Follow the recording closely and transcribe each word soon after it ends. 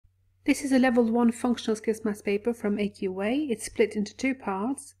This is a level 1 functional skills maths paper from AQA. It's split into 2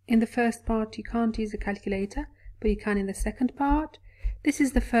 parts. In the first part you can't use a calculator, but you can in the second part. This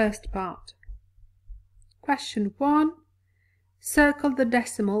is the first part. Question 1. Circle the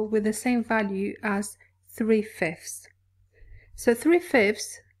decimal with the same value as 3/5. So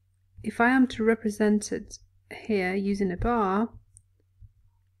 3/5, if I am to represent it here using a bar,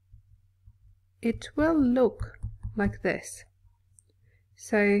 it will look like this.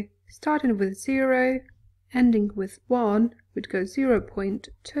 So starting with 0, ending with 1, would go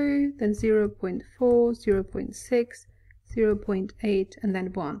 0.2, then 0.4, 0.6, 0.8, and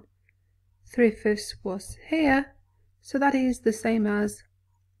then 1. 3/5 was here, so that is the same as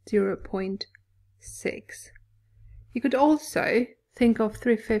 0.6. You could also think of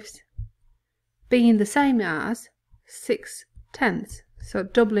 3/5 being the same as 6/10, so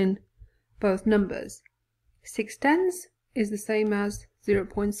doubling both numbers. 6/10 is the same as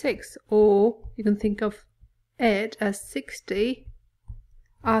 0.6, or you can think of it as 60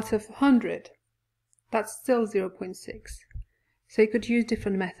 out of 100. That's still 0.6. So you could use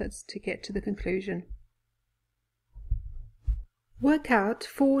different methods to get to the conclusion. Work out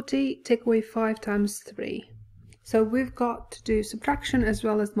 40, take away 5 times 3. So we've got to do subtraction as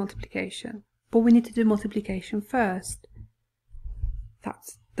well as multiplication, but we need to do multiplication first.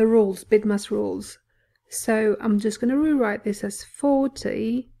 That's the rules, BIDMAS rules. So I'm just going to rewrite this as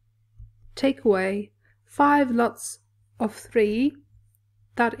 40, take away 5 lots of 3,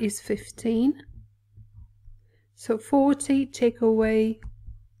 that is 15. So 40, take away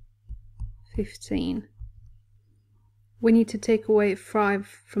 15. We need to take away 5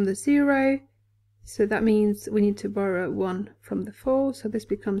 from the 0, so that means we need to borrow 1 from the 4, so this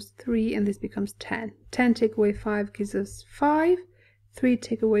becomes 3 and this becomes 10. 10 take away 5 gives us 5. 3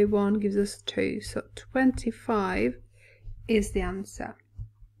 take away 1 gives us 2, so 25 is the answer.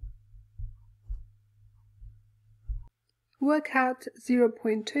 Work out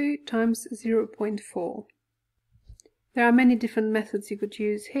 0.2 times 0.4. There are many different methods you could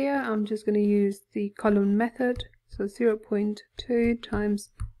use here. I'm just going to use the column method. So 0.2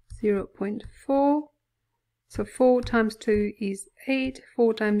 times 0.4. So 4 times 2 is 8.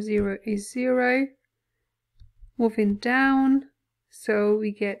 4 times 0 is 0. Moving down. So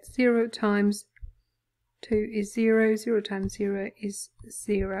we get 0 times 2 is 0, 0 times 0 is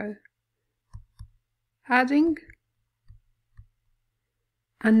 0. Adding,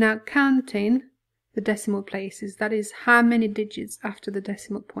 and now counting the decimal places, that is how many digits after the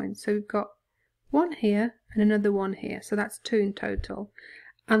decimal point. So we've got 1 here and another 1 here, so that's 2 in total.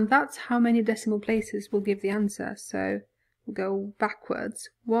 And that's how many decimal places will give the answer. So we'll go backwards,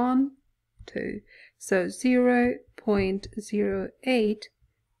 1, 2. So 0.08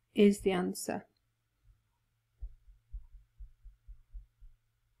 is the answer.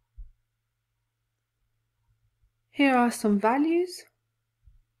 Here are some values.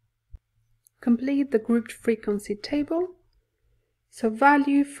 Complete the grouped frequency table. So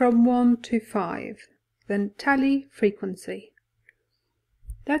value from 1 to 5, then tally frequency.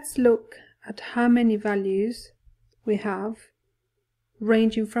 Let's look at how many values we have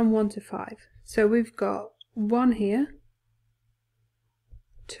ranging from 1 to 5. So we've got 1 here,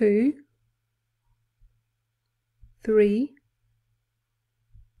 2, 3,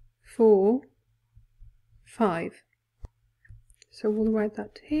 4, 5. So we'll write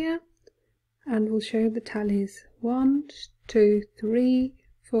that here and we'll show the tallies. 1, 2, 3,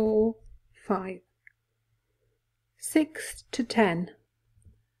 4, 5. 6 to 10.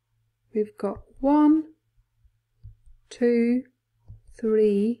 We've got 1, 2,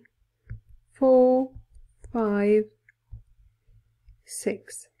 3, 4, 5,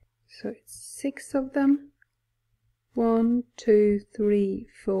 6. So it's 6 of them. 1, 2, 3,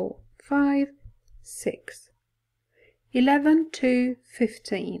 4, 5, 6. 11 to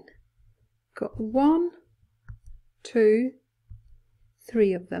 15. Got 1, 2,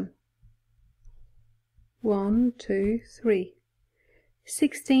 3 of them. 1, 2, 3.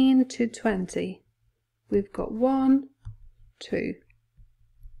 16 to 20. We've got 1, 2.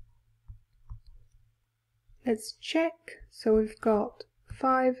 Let's check. So we've got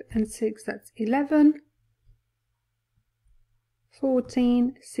 5 and 6, that's 11.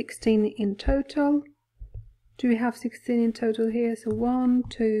 14, 16 in total. Do we have 16 in total here? So 1,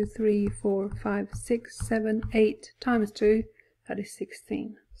 2, 3, 4, 5, 6, 7, 8 times 2, that is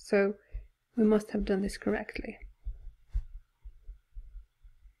 16. So we must have done this correctly.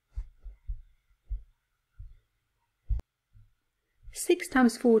 Six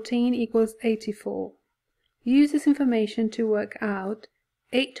times 14 equals 84. Use this information to work out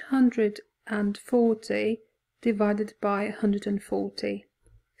 840 divided by 140.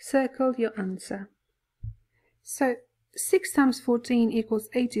 circle your answer. So 6 times 14 equals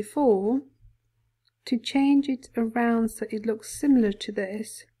 84. To change it around so it looks similar to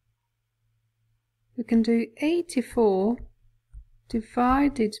this, we can do 84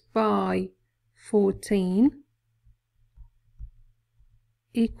 divided by 14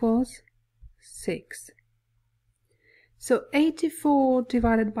 equals 6. So 84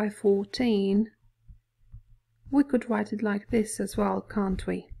 divided by 14, we could write it like this as well, can't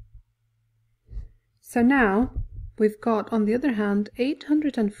we? So now we've got, on the other hand,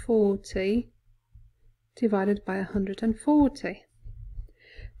 840 divided by 140.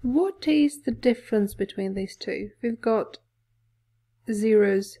 What is the difference between these two? We've got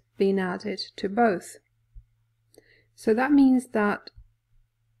zeros being added to both. So that means that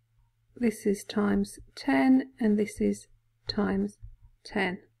this is times 10 and this is times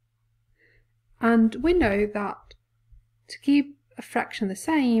 10. And we know that to keep a fraction the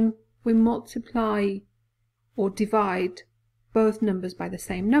same, we multiply or divide both numbers by the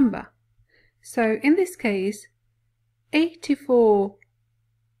same number. So in this case, 84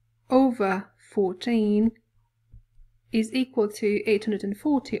 over 14 is equal to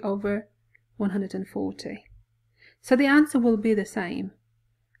 840 over 140. So the answer will be the same.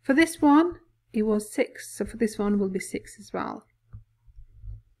 For this one, it was 6, so for this one will be 6 as well.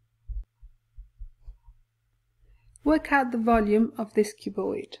 Work out the volume of this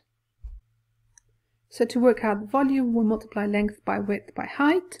cuboid. So to work out the volume, we'll multiply length by width by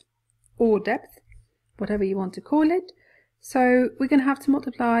height, or depth, whatever you want to call it. So we're going to have to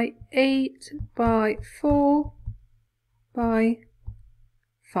multiply 8 by 4 by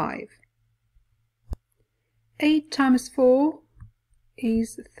 5. 8 times 4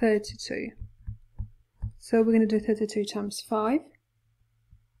 is 32. So we're going to do 32 times 5.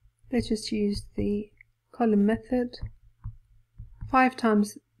 Let's just use the column method. 5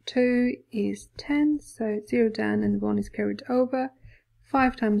 times 2 is 10, so 0 down and 1 is carried over.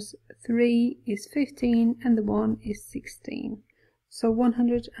 5 times 3 is 15 and the 1 is 16. So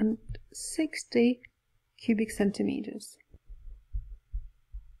 160 cubic centimeters.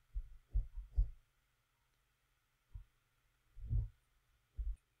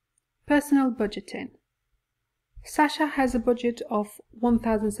 Personal budgeting. Sasha has a budget of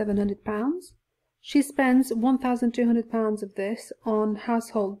 £1,700. She spends £1,200 of this on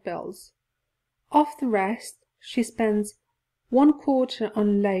household bills. Of the rest, she spends 1/4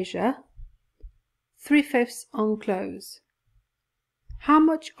 on leisure, 3/5 on clothes. How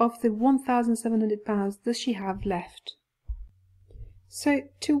much of the £1,700 does she have left? So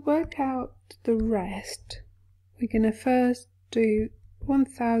to work out the rest, we're going to first do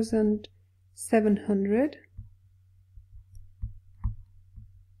 1,700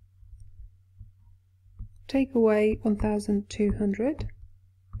 take away 1,200,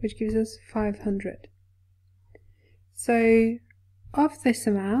 which gives us 500. So of this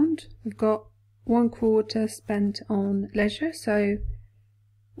amount, we've got 1/4 spent on leisure, so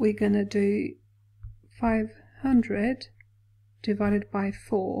we're going to do 500 divided by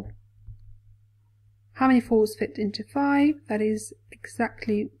 4. How many 4s fit into 5? That is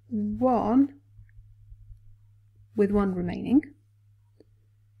exactly 1, with 1 remaining.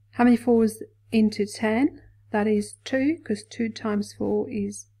 How many 4s into 10? That is 2, because 2 times 4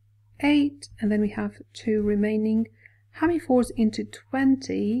 is 8, and then we have 2 remaining. How many 4s into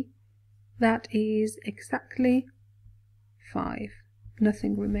 20? That is exactly 5,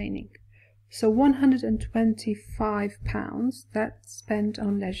 nothing remaining. So £125 that's spent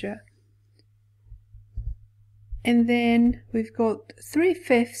on leisure. And then we've got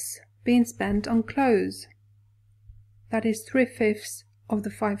 3/5 being spent on clothes. That is 3/5 of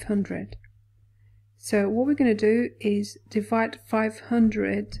the 500. So what we're going to do is divide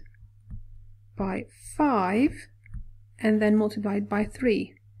 500 by 5 and then multiply it by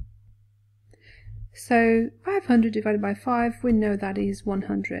 3. So 500 divided by 5, we know that is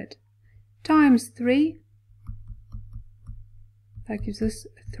 100. Times 3, that gives us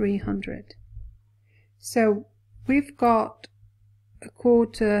 300. So we've got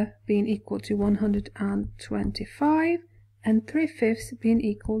 1/4 being equal to 125 and 3/5 being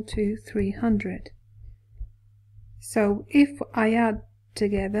equal to 300. So if I add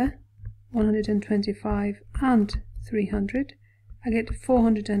together 125 and 300, I get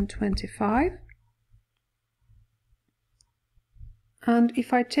 425. And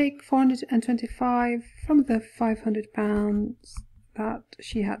if I take 425 from the £500 that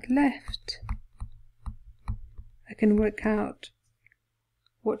she had left, I can work out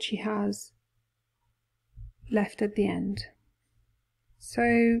what she has left at the end.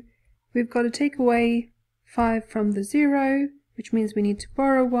 So we've got to take away 5 from the 0, which means we need to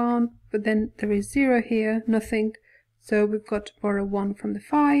borrow 1, but then there is 0 here, nothing, so we've got to borrow 1 from the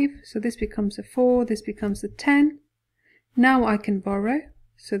 5, so this becomes a 4, this becomes a 10. Now I can borrow,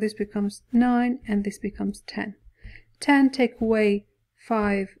 so this becomes 9 and this becomes 10. 10 take away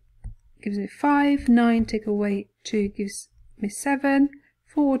 5 gives me 5, 9 take away 2 gives me 7,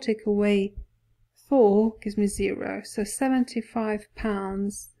 4 take away 4 gives me 0, so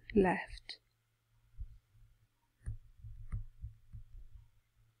 £75 left.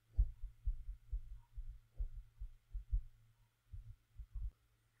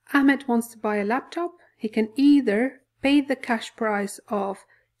 Ahmed wants to buy a laptop. He can either pay the cash price of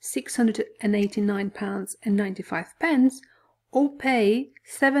 £689.95 or pay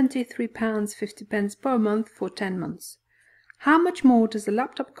 £73.50 per month for 10 months. How much more does the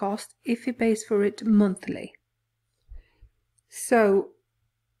laptop cost if he pays for it monthly? So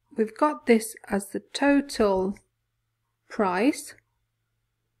we've got this as the total price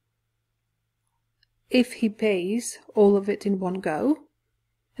if he pays all of it in one go.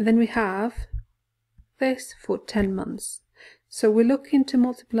 And then we have this for 10 months. So we're looking to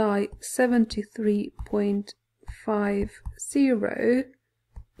multiply 73.50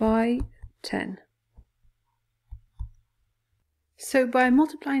 by 10. So by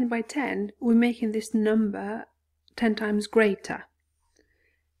multiplying by 10, we're making this number 10 times greater.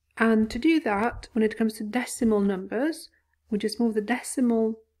 And to do that, when it comes to decimal numbers, we just move the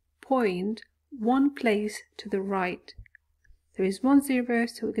decimal point one place to the right. There is one 0,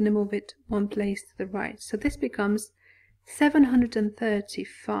 so we're going to move it one place to the right. So this becomes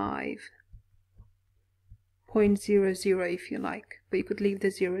 735.00 if you like, but you could leave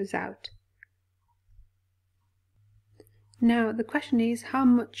the zeros out. Now the question is, how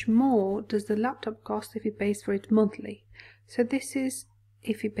much more does the laptop cost if he pays for it monthly? So this is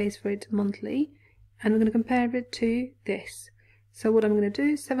if he pays for it monthly, and we're going to compare it to this. So what I'm going to do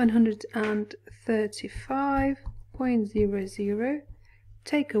is 735.00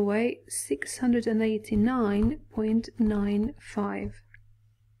 take away 689.95.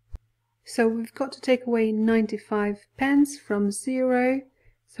 So we've got to take away 95 pence from 0.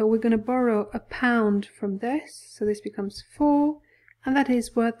 So we're going to borrow £1 from this. So this becomes 4, and that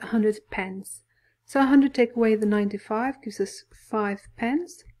is worth 100 pence. So 100 take away the 95 gives us 5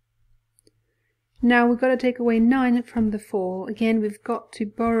 pence. Now we've got to take away 9 from the 4. Again, we've got to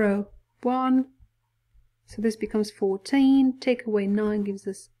borrow 1. So this becomes 14. Take away 9 gives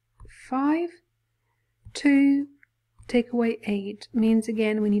us 5. 2 take away 8 means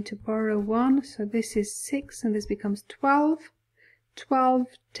again we need to borrow 1. So this is 6 and this becomes 12. 12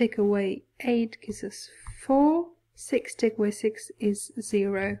 take away 8 gives us 4. 6 take away 6 is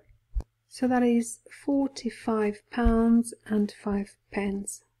 0. So that is £45 and 5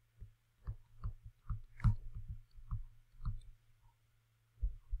 pence.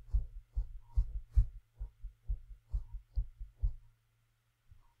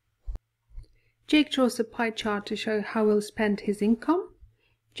 Jake draws a pie chart to show how he'll spend his income.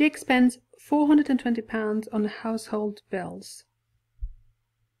 Jake spends £420 on household bills.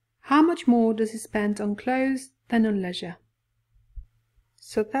 How much more does he spend on clothes than on leisure?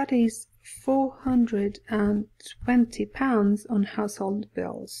 So that is £420 on household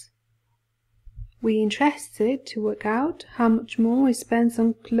bills. We're interested to work out how much more he spends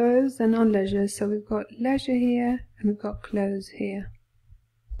on clothes than on leisure. So we've got leisure here and we've got clothes here.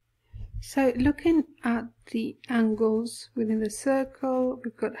 So looking at the angles within the circle,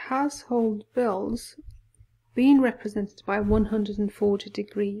 we've got household bills being represented by 140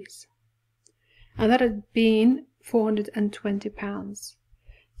 degrees. And that had been £420.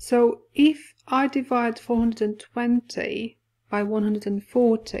 So if I divide 420 by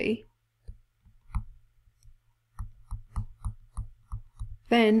 140,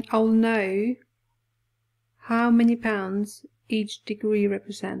 then I'll know how many pounds each degree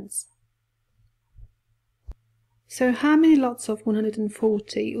represents. So how many lots of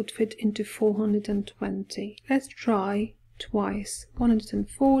 140 would fit into 420? Let's try twice.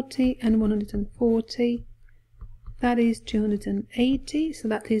 140 and 140. That is 280, so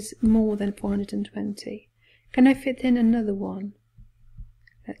that is more than 420. Can I fit in another one?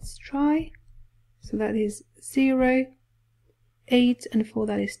 Let's try. So that is 0, 8 and 4,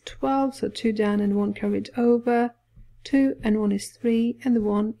 that is 12, so 2 down and 1 carried over. 2 and 1 is 3, and the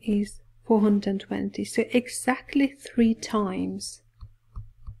 1 is 420, so exactly 3 times.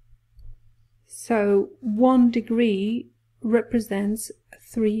 So 1 degree represents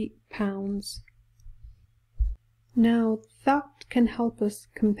 3 pounds. Now that can help us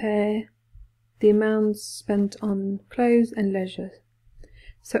compare the amounts spent on clothes and leisure.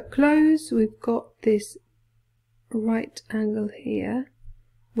 So clothes, we've got this right angle here,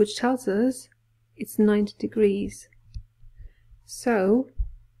 which tells us it's 90 degrees. So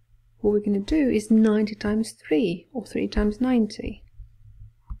what we're going to do is 90 times 3, or 3 times 90.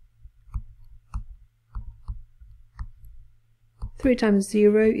 3 times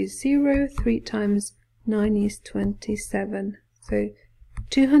 0 is 0, 3 times 9 is 27. So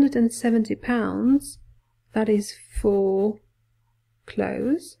 £270, that is for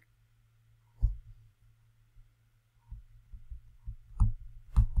clothes.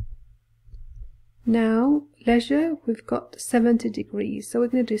 Now, leisure, we've got 70 degrees. So we're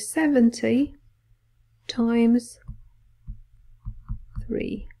going to do 70 times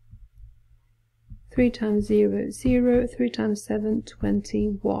 3. 3 times 0, 0, 3 times 7,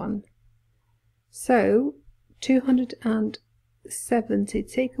 21. So 270,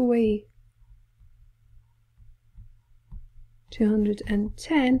 take away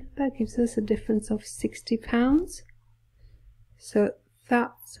 210, that gives us a difference of £60. So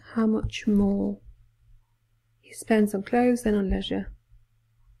that's how much more he spends on clothes than on leisure.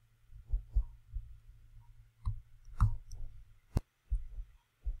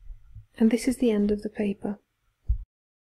 And this is the end of the paper.